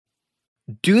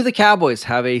Do the Cowboys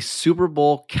have a Super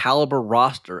Bowl caliber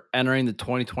roster entering the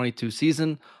 2022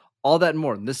 season? All that and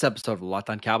more in this episode of the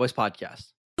Locked On Cowboys podcast.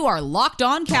 You are Locked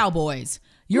On Cowboys,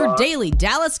 your daily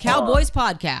Dallas Cowboys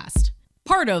podcast.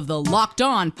 Part of the Locked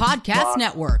On Podcast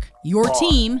Network, your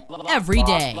team every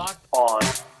day. Locked on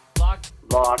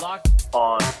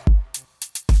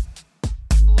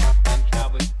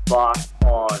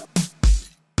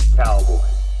Cowboys.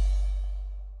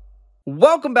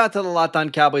 Welcome back to the Locked On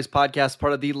Cowboys podcast,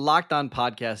 part of the Locked On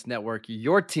Podcast Network,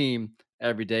 your team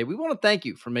every day. We want to thank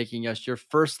you for making us your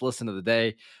first listen of the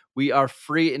day. We are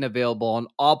free and available on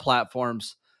all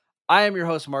platforms. I am your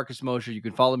host, Marcus Mosher. You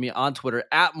can follow me on Twitter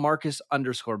at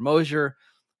Marcus_Mosher.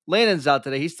 Landon's out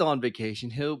today. He's still on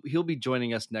vacation. He'll be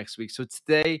joining us next week. So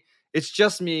today, it's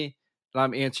just me, and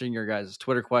I'm answering your guys'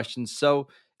 Twitter questions. So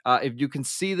if you can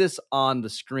see this on the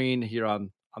screen here on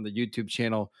the YouTube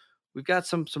channel, we've got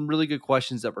some really good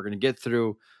questions that we're going to get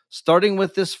through, starting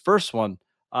with this first one.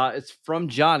 It's from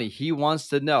Johnny. He wants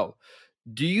to know,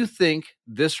 do you think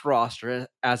this roster,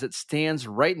 as it stands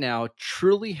right now,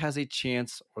 truly has a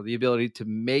chance or the ability to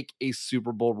make a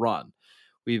Super Bowl run?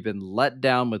 We've been let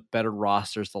down with better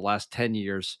rosters the last 10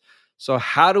 years. So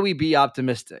how do we be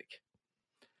optimistic?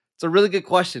 It's a really good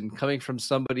question coming from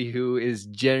somebody who is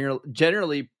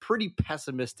generally pretty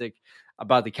pessimistic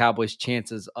about the Cowboys'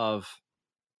 chances of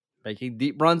making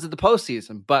deep runs at the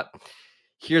postseason. But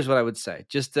here's what I would say,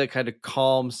 just to kind of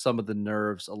calm some of the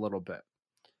nerves a little bit.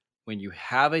 When you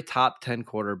have a top 10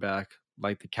 quarterback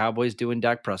like the Cowboys do in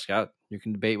Dak Prescott, you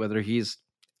can debate whether he's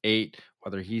 8,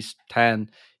 whether he's 10.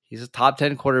 He's a top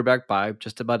 10 quarterback by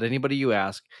just about anybody you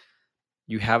ask.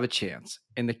 You have a chance.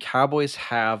 And the Cowboys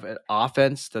have an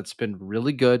offense that's been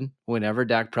really good whenever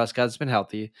Dak Prescott's been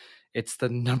healthy. It's the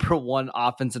number one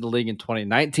offense in the league in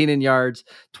 2019 in yards,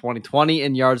 2020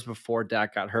 in yards before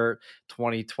Dak got hurt,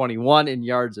 2021 in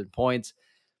yards and points.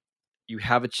 You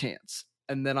have a chance.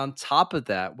 And then on top of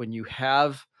that, when you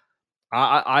have,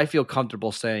 I feel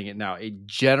comfortable saying it now, a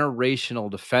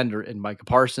generational defender in Micah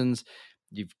Parsons,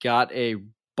 you've got a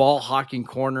ball hawking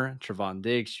corner, Trevon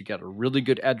Diggs, you got a really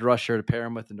good edge rusher to pair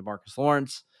him with in DeMarcus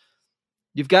Lawrence.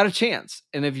 You've got a chance.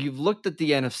 And if you've looked at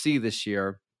the NFC this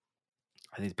year,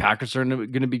 I think the Packers are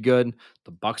going to be good.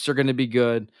 The Bucs are going to be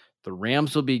good. The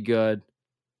Rams will be good.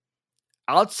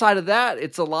 Outside of that,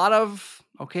 it's a lot of,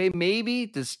 okay, maybe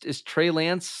is Trey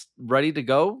Lance ready to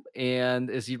go? And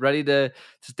is he ready to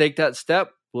take that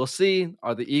step? We'll see.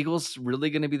 Are the Eagles really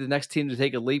going to be the next team to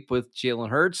take a leap with Jalen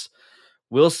Hurts?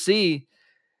 We'll see.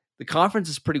 The conference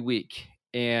is pretty weak.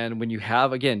 And when you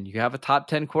have a top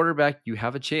 10 quarterback, you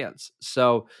have a chance.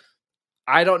 So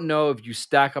I don't know if you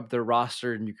stack up their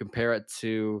roster and you compare it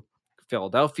to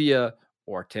Philadelphia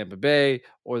or Tampa Bay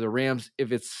or the Rams,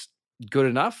 if it's good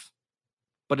enough,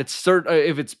 but it's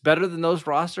if it's better than those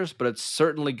rosters, but it's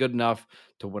certainly good enough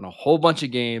to win a whole bunch of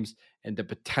games and to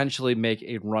potentially make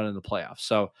a run in the playoffs.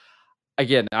 So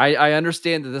again, I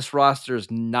understand that this roster is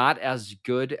not as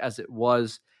good as it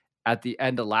was at the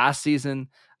end of last season.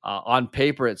 On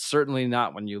paper, it's certainly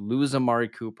not when you lose Amari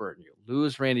Cooper and you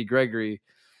lose Randy Gregory.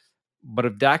 But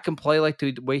if Dak can play like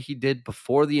the way he did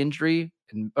before the injury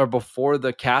or before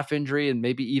the calf injury and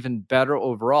maybe even better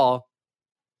overall,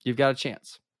 you've got a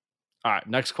chance. All right,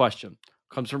 next question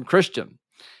comes from Christian.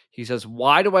 He says,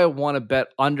 why do I want to bet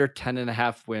under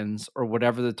 10.5 wins or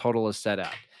whatever the total is set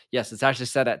at? Yes, it's actually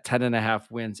set at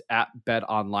 10.5 wins at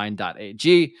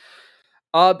betonline.ag.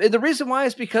 And the reason why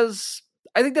is because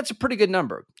I think that's a pretty good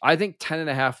number. I think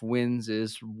 10.5 wins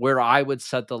is where I would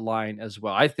set the line as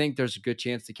well. I think there's a good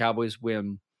chance the Cowboys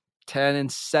win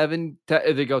 10-7.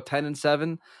 If they go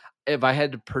 10-7, if I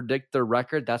had to predict their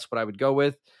record, that's what I would go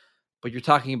with. But you're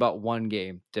talking about one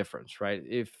game difference, right?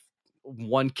 If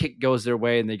one kick goes their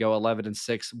way and they go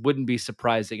 11-6, wouldn't be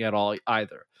surprising at all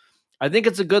either. I think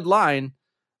it's a good line,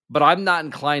 but I'm not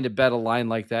inclined to bet a line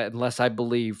like that unless I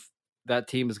believe that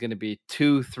team is going to be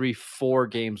 2, 3, 4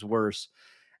 games worse.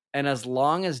 And as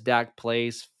long as Dak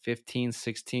plays 15,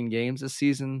 16 games this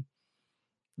season,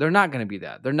 they're not going to be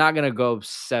that. They're not going to go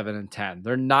 7-10.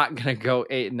 They're not going to go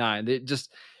 8-9. It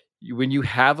just, when you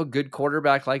have a good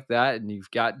quarterback like that and you've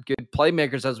got good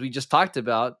playmakers, as we just talked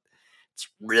about, it's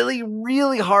really,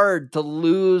 really hard to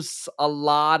lose a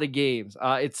lot of games.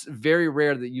 It's very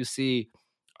rare that you see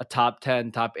a top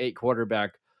 10, top 8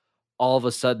 quarterback all of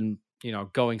a sudden,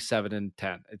 going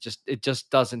 7-10. It just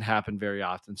doesn't happen very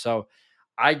often. So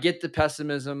I get the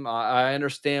pessimism. I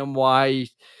understand why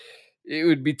it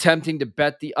would be tempting to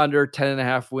bet the under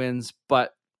 10.5 wins,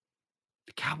 but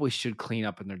the Cowboys should clean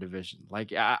up in their division.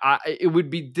 It would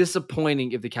be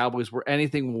disappointing if the Cowboys were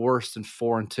anything worse than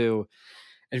 4-2.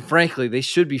 And frankly, they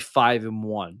should be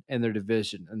 5-1 in their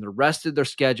division. And the rest of their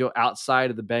schedule outside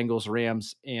of the Bengals,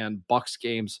 Rams, and Bucks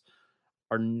games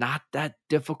are not that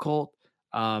difficult.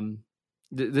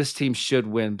 This team should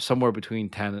win somewhere between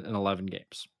 10 and 11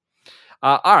 games.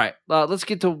 All right, let's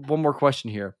get to one more question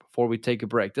here before we take a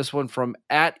break. This one from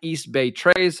at East Bay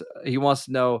Trays. He wants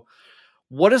to know,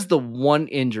 what is the one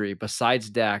injury besides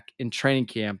Dak in training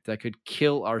camp that could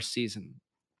kill our season?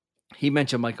 He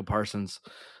mentioned Micah Parsons.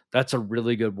 That's a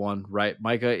really good one, right?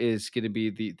 Micah is going to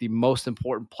be the most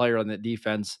important player on that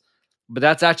defense, but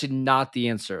that's actually not the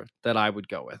answer that I would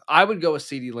go with. I would go with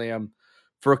CeeDee Lamb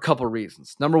for a couple of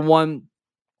reasons. Number one,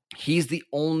 he's the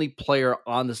only player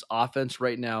on this offense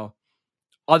right now,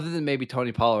 other than maybe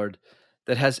Tony Pollard,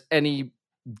 that has any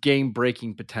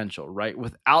game-breaking potential, right?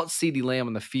 Without CeeDee Lamb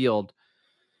on the field,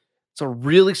 it's a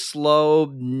really slow,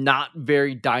 not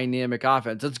very dynamic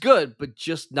offense. It's good, but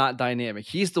just not dynamic.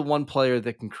 He's the one player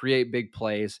that can create big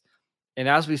plays. And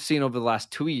as we've seen over the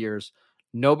last 2 years,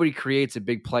 nobody creates a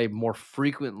big play more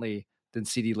frequently than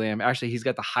CeeDee Lamb. Actually, he's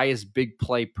got the highest big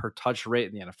play per touch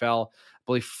rate in the NFL. I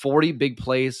believe 40 big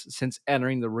plays since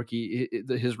entering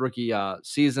his rookie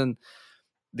season.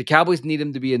 The Cowboys need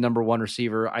him to be a number one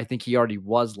receiver. I think he already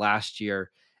was last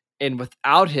year. And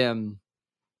without him,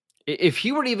 if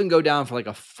he were to even go down for like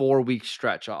a 4-week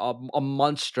stretch, a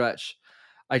month stretch,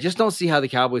 I just don't see how the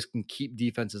Cowboys can keep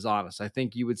defenses honest. I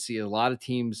think you would see a lot of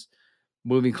teams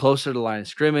moving closer to the line of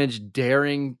scrimmage,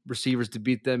 daring receivers to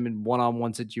beat them in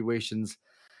one-on-one situations.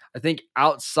 I think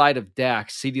outside of Dak,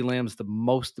 CeeDee Lamb's the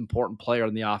most important player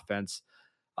on the offense,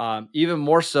 even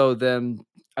more so than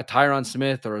a Tyron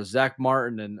Smith or a Zach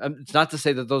Martin. And it's not to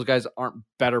say that those guys aren't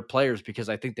better players, because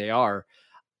I think they are.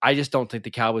 I just don't think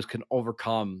the Cowboys can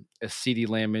overcome a CeeDee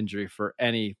Lamb injury for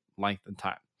any length of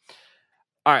time.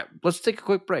 All right, let's take a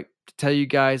quick break to tell you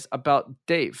guys about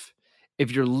Dave.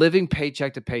 If you're living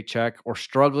paycheck to paycheck or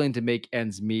struggling to make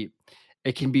ends meet,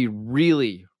 it can be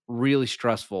really, really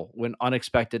stressful when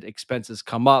unexpected expenses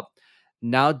come up.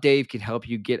 Now Dave can help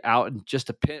you get out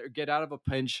of a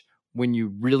pinch when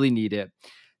you really need it.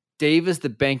 Dave is the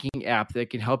banking app that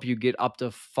can help you get up to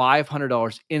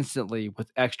 $500 instantly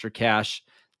with extra cash.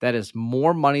 That is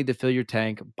more money to fill your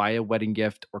tank, buy a wedding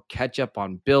gift, or catch up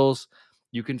on bills.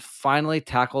 You can finally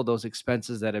tackle those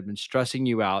expenses that have been stressing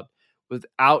you out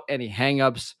without any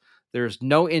hangups. There's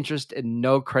no interest and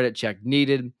no credit check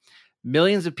needed.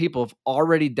 Millions of people have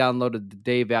already downloaded the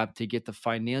Dave app to get the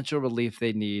financial relief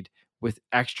they need with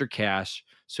extra cash.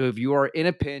 So if you are in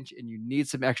a pinch and you need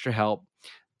some extra help,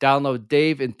 download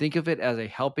Dave and think of it as a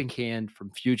helping hand from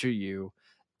future you.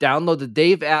 Download the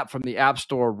Dave app from the App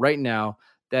Store right now.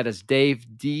 That is Dave,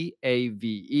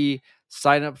 D-A-V-E.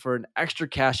 Sign up for an extra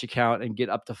cash account and get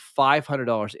up to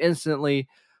 $500 instantly.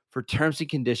 For terms and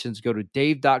conditions, go to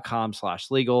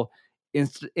dave.com/legal.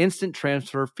 Instant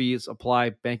transfer fees apply.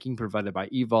 Banking provided by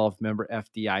Evolve, member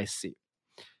FDIC.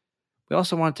 We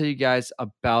also want to tell you guys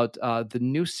about the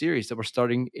new series that we're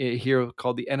starting here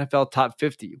called the NFL Top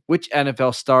 50. Which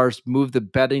NFL stars move the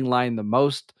betting line the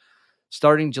most?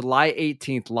 Starting July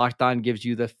 18th, Locked On gives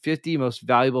you the 50 most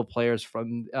valuable players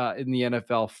from in the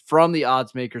NFL from the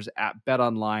odds makers at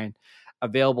BetOnline.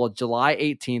 Available July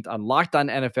 18th on Locked On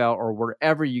NFL or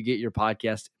wherever you get your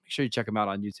podcast. Make sure you check them out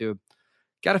on YouTube.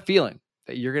 Got a feeling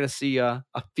that you're going to see a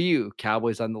few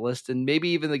Cowboys on the list, and maybe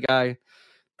even the guy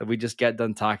that we just got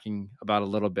done talking about a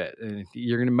little bit. And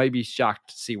you're going to might be shocked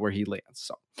to see where he lands.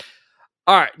 So,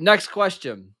 all right, next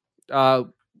question.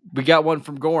 We got one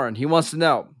from Goran. He wants to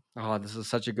know, this is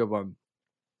such a good one.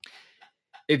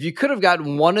 If you could have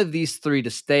gotten one of these three to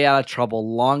stay out of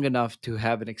trouble long enough to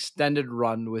have an extended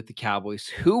run with the Cowboys,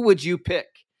 who would you pick?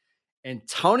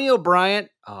 Antonio Bryant,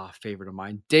 favorite of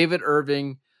mine, David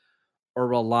Irving, or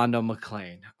Rolando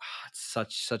McClain? It's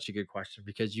such a good question,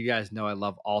 because you guys know I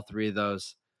love all three of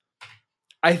those.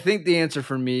 I think the answer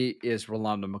for me is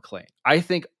Rolando McClain. I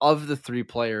think of the three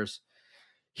players,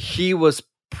 he was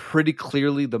pretty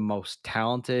clearly the most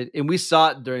talented. And we saw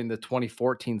it during the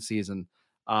 2014 season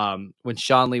when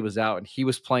Sean Lee was out and he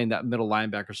was playing that middle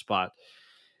linebacker spot.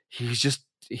 He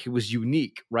was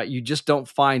unique, right? You just don't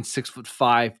find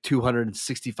 6'5",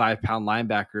 265-pound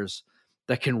linebackers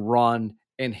that can run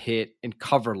and hit and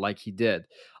cover like he did.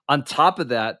 On top of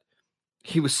that,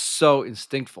 he was so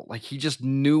instinctful. Like, he just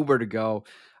knew where to go.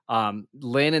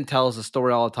 Landon tells a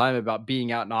story all the time about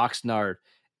being out in Oxnard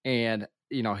and,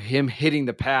 him hitting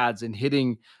the pads and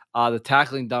hitting the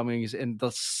tackling dummies, and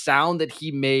the sound that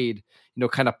he made,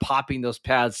 kind of popping those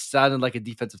pads sounded like a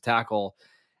defensive tackle.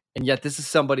 And yet this is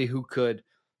somebody who could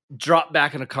drop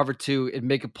back in a cover two and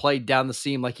make a play down the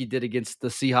seam like he did against the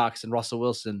Seahawks and Russell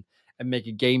Wilson and make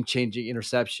a game-changing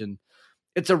interception.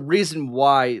 it's a reason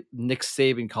why Nick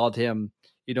Saban called him,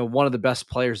 one of the best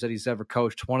players that he's ever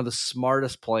coached, one of the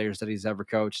smartest players that he's ever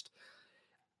coached.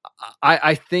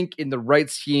 I think in the right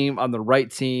scheme, on the right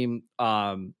team,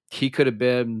 he could have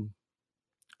been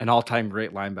an all-time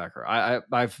great linebacker.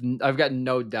 I've got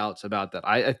no doubts about that.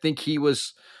 I think he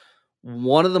was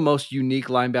one of the most unique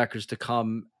linebackers to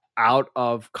come out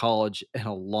of college in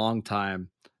a long time.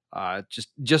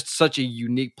 Just such a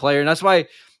unique player, and that's why,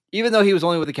 even though he was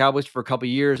only with the Cowboys for a couple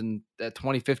of years, and that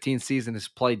 2015 season, his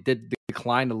play did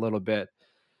decline a little bit.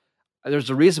 There's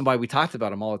a reason why we talked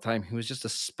about him all the time. He was just a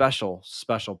special,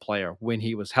 special player when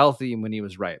he was healthy and when he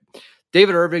was right.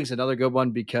 David Irving's another good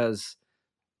one because,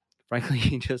 frankly,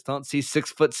 you just don't see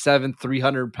 6'7",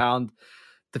 300-pound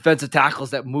defensive tackles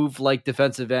that move like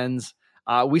defensive ends.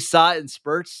 We saw it in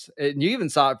spurts, and you even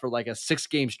saw it for like a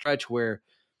 6-game stretch where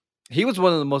he was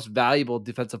one of the most valuable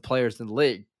defensive players in the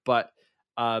league, but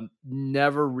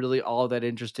never really all that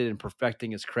interested in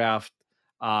perfecting his craft.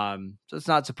 So it's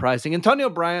not surprising. Antonio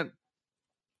Bryant,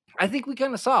 I think we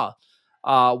kind of saw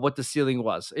what the ceiling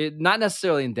was. Not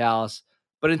necessarily in Dallas,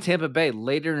 but in Tampa Bay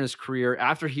later in his career,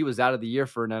 after he was out of the year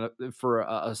for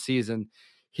a season,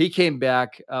 he came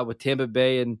back with Tampa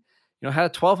Bay and had a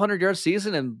 1,200-yard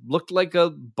season and looked like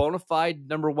a bona fide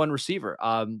number one receiver.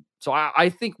 So I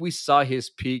think we saw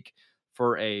his peak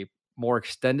for a more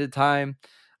extended time.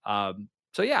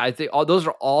 So yeah, I think those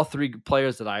are all three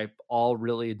players that I all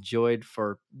really enjoyed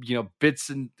for bits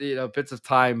of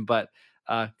time. But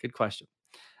good question.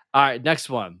 All right, next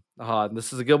one.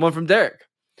 This is a good one from Derek.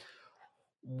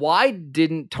 Why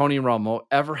didn't Tony Romo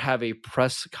ever have a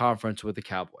press conference with the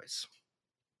Cowboys?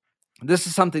 This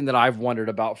is something that I've wondered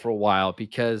about for a while,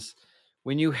 because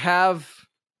when you have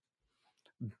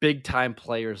big time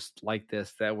players like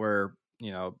this that were,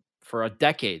 for a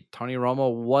decade, Tony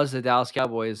Romo was the Dallas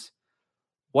Cowboys.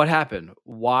 What happened?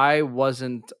 Why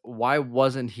wasn't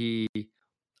he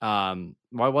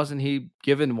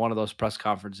given one of those press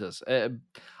conferences?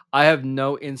 I have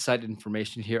no inside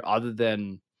information here other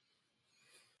than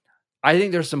I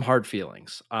think there's some hard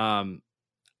feelings.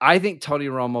 I think Tony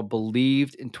Romo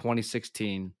believed in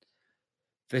 2016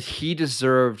 that he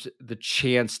deserved the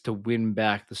chance to win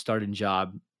back the starting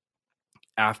job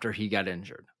after he got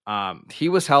injured. He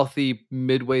was healthy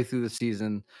midway through the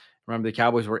season. Remember, the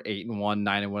Cowboys were 8-1,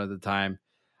 9-1 at the time.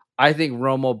 I think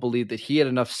Romo believed that he had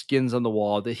enough skins on the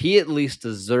wall, that he at least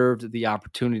deserved the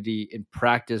opportunity in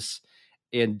practice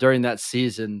and during that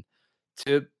season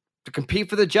to compete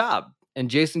for the job. And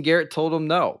Jason Garrett told him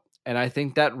no. And I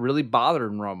think that really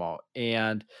bothered Romo.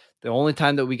 And the only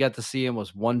time that we got to see him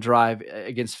was one drive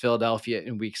against Philadelphia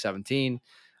in week 17.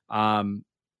 And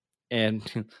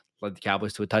led the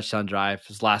Cowboys to a touchdown drive.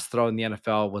 His last throw in the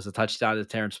NFL was a touchdown to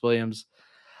Terrence Williams.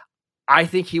 I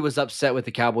think he was upset with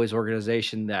the Cowboys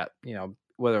organization that,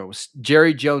 whether it was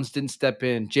Jerry Jones didn't step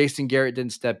in, Jason Garrett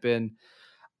didn't step in.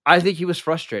 I think he was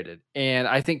frustrated. And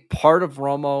I think part of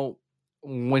Romo,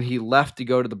 when he left to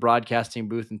go to the broadcasting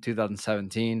booth in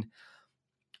 2017,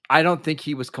 I don't think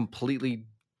he was completely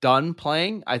done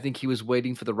playing. I think he was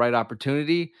waiting for the right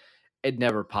opportunity. It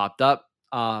never popped up.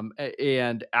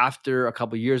 And after a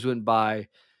couple of years went by,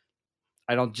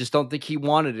 I don't think he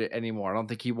wanted it anymore. I don't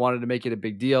think he wanted to make it a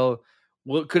big deal.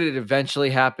 Well, could it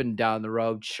eventually happen down the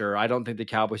road? Sure. I don't think the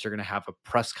Cowboys are going to have a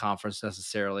press conference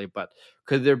necessarily, but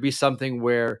could there be something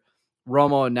where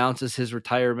Romo announces his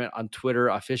retirement on Twitter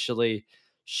officially?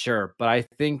 Sure. But I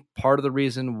think part of the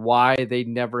reason why they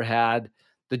never had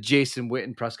the Jason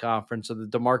Witten press conference or the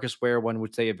DeMarcus Ware one,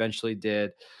 which they eventually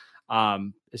did,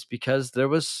 is because there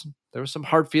was some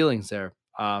hard feelings there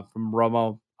from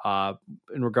Romo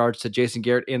in regards to Jason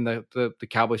Garrett in the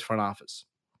Cowboys front office.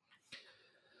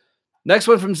 Next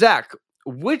one from Zach.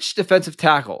 Which defensive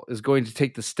tackle is going to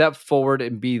take the step forward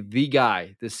and be the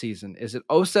guy this season? Is it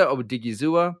Osa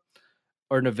Odigizua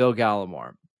or Neville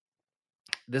Gallimore?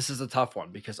 This is a tough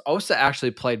one because Osa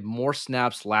actually played more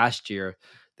snaps last year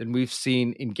than we've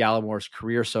seen in Gallimore's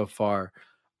career so far.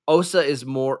 Osa is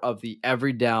more of the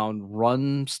every down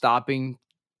run stopping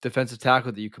defensive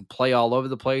tackle that you can play all over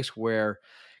the place, where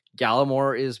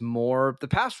Gallimore is more the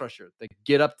pass rusher, the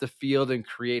get up the field and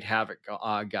create havoc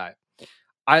guy.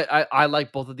 I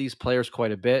like both of these players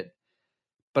quite a bit,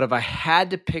 but if I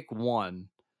had to pick one,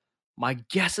 my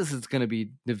guess is it's going to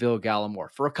be Neville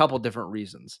Gallimore for a couple different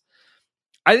reasons.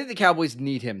 I think the Cowboys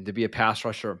need him to be a pass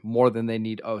rusher more than they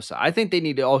need Osa. I think they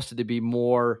need Osa to be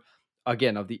more,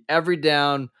 again, of the every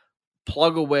down,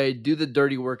 plug away, do the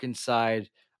dirty work inside,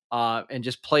 and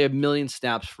just play a million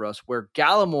snaps for us. Where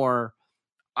Gallimore,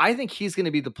 I think he's going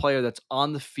to be the player that's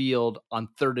on the field on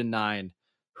 3rd and 9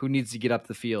 who needs to get up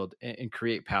the field and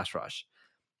create pass rush.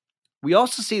 We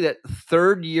also see that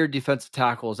third-year defensive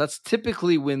tackles, that's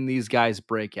typically when these guys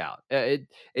break out.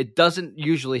 It doesn't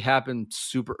usually happen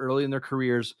super early in their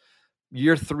careers.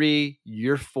 Year 3,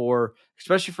 year 4,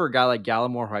 especially for a guy like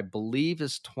Gallimore, who I believe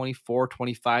is 24,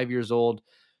 25 years old.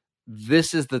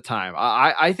 This is the time.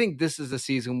 I think this is the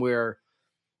season where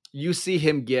you see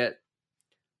him get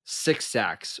 6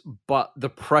 sacks, but the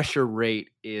pressure rate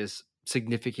is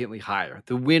significantly higher.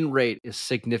 The win rate is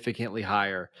significantly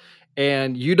higher.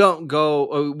 And we don't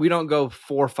go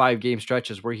 4 or 5 game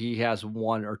stretches where he has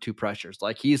 1 or 2 pressures.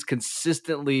 Like, he's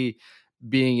consistently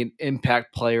being an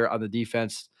impact player on the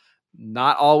defense.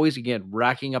 Not always, again,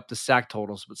 racking up the sack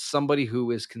totals, but somebody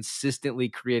who is consistently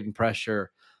creating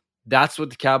pressure. That's what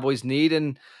the Cowboys need.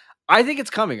 And I think it's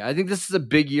coming. I think this is a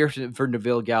big year for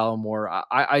Neville Gallimore.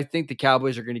 I think the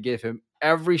Cowboys are going to give him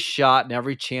every shot and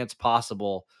every chance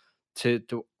possible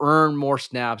to earn more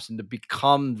snaps and to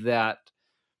become that,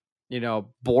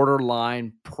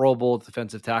 borderline Pro Bowl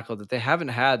defensive tackle that they haven't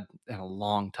had in a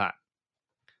long time.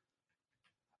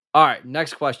 All right,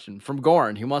 next question from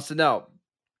Goran. He wants to know,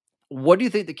 what do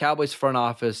you think the Cowboys front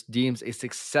office deems a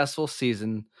successful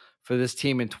season for this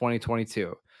team in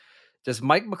 2022? Does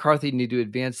Mike McCarthy need to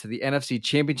advance to the NFC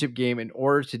Championship game in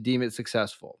order to deem it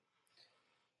successful?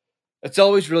 It's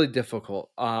always really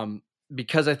difficult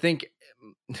because I think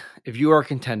if you are a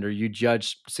contender, you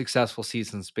judge successful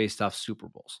seasons based off Super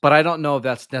Bowls. But I don't know if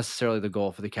that's necessarily the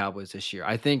goal for the Cowboys this year.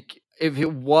 I think if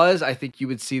it was, I think you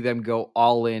would see them go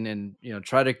all in and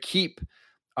try to keep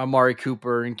Amari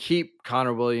Cooper and keep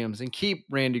Connor Williams and keep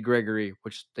Randy Gregory,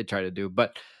 which they try to do.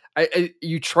 But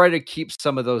you try to keep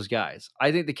some of those guys.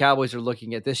 I think the Cowboys are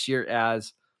looking at this year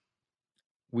as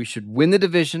we should win the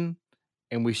division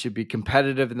and we should be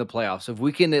competitive in the playoffs. If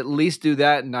we can at least do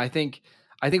that, and I think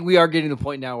we are getting to the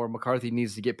point now where McCarthy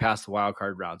needs to get past the wild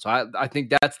card round. So I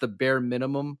think that's the bare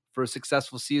minimum for a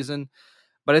successful season.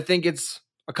 But I think it's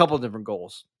a couple of different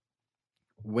goals.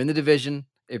 Win the division.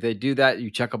 If they do that,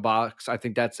 you check a box. I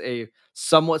think that's a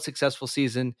somewhat successful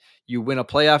season. You win a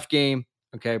playoff game.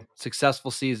 Okay, successful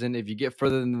season. If you get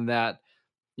further than that,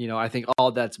 I think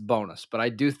all that's bonus. But I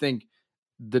do think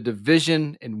the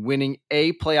division and winning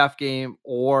a playoff game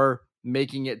or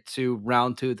making it to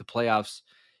round 2 of the playoffs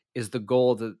is the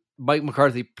goal that Mike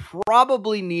McCarthy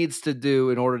probably needs to do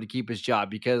in order to keep his job.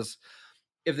 Because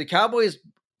if the Cowboys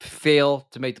fail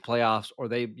to make the playoffs or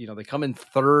they come in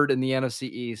third in the NFC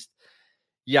East,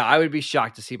 yeah, I would be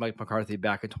shocked to see Mike McCarthy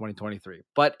back in 2023.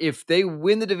 But if they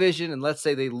win the division and let's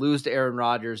say they lose to Aaron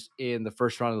Rodgers in the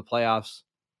first round of the playoffs,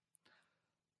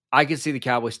 I can see the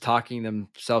Cowboys talking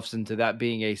themselves into that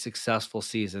being a successful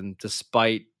season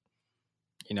despite,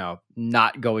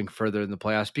 not going further in the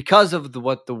playoffs because of the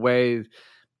way,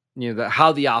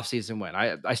 how the offseason went.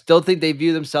 I still think they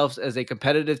view themselves as a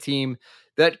competitive team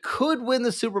that could win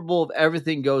the Super Bowl if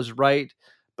everything goes right.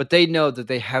 But they know that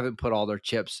they haven't put all their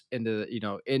chips into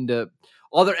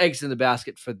all their eggs in the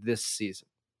basket for this season.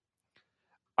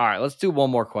 All right, let's do one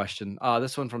more question.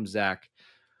 This one from Zach.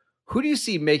 Who do you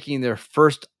see making their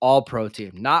first All-Pro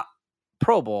team? Not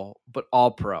Pro Bowl, but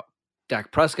All-Pro.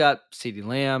 Dak Prescott, CeeDee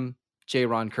Lamb,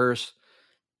 Ron Kearse.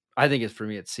 I think for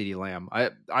me, it's CeeDee Lamb.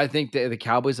 I think the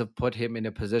Cowboys have put him in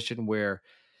a position where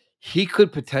he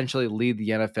could potentially lead the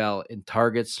NFL in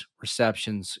targets,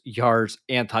 receptions, yards,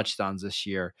 and touchdowns this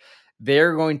year.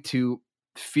 They're going to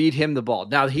feed him the ball.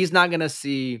 Now, he's not going to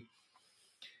see,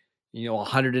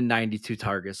 192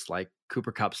 targets like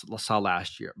Cooper Kupp saw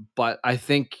last year. But I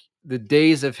think the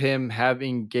days of him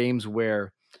having games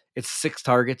where it's 6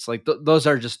 targets, like those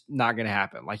are just not going to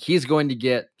happen. Like, he's going to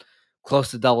get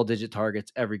close to double-digit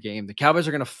targets every game. The Cowboys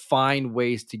are going to find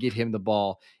ways to get him the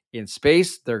ball in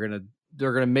space. They're going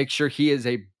to make sure he is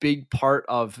a big part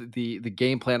of the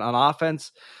game plan on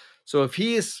offense. So if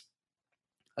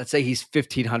let's say he's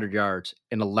 1,500 yards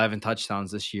and 11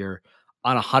 touchdowns this year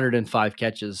on 105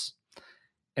 catches,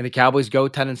 and the Cowboys go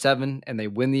 10-7 and they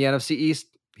win the NFC East,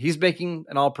 he's making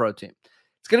an All-Pro team.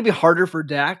 It's going to be harder for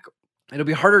Dak. It'll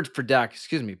be harder for Dak,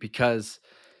 because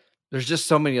there's just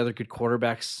so many other good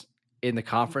quarterbacks in the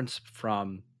conference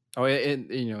in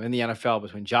the NFL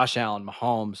between Josh Allen,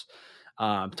 Mahomes,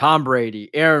 Tom Brady,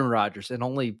 Aaron Rodgers, and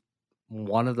only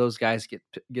one of those guys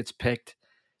gets picked.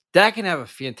 Dak can have a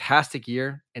fantastic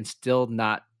year and still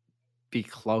not be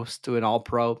close to an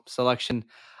All-Pro selection.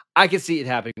 I can see it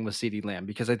happening with CeeDee Lamb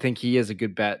because I think he is a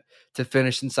good bet to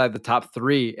finish inside the top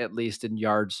 3, at least in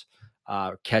yards,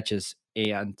 catches,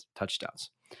 and touchdowns.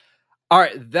 All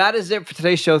right, that is it for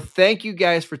today's show. Thank you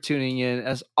guys for tuning in.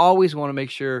 As always, want to make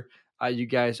sure you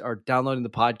guys are downloading the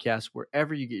podcast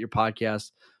wherever you get your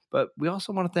podcasts. But we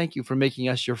also want to thank you for making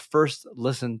us your first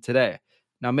listen today.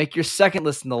 Now make your second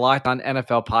listen to Locked On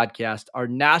NFL podcast. Our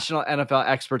national NFL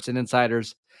experts and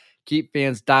insiders keep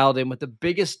fans dialed in with the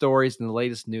biggest stories and the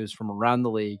latest news from around the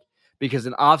league, because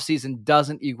an offseason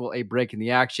doesn't equal a break in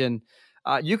the action.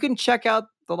 You can check out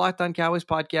the Locked On Cowboys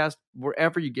podcast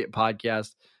wherever you get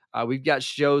podcasts. We've got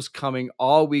shows coming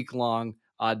all week long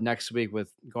next week,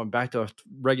 with going back to a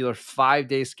regular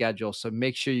 5-day schedule. So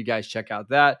make sure you guys check out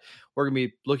that. We're going to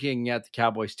be looking at the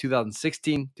Cowboys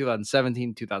 2016,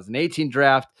 2017, 2018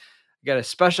 draft. We got a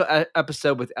special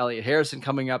episode with Elliot Harrison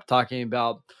coming up, talking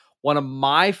about one of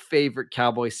my favorite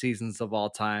Cowboys seasons of all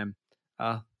time.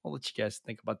 I'll let you guys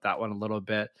think about that one a little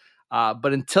bit.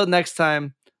 But until next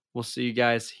time, we'll see you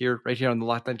guys right here on the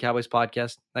Locked On Cowboys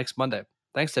podcast next Monday.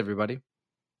 Thanks, everybody.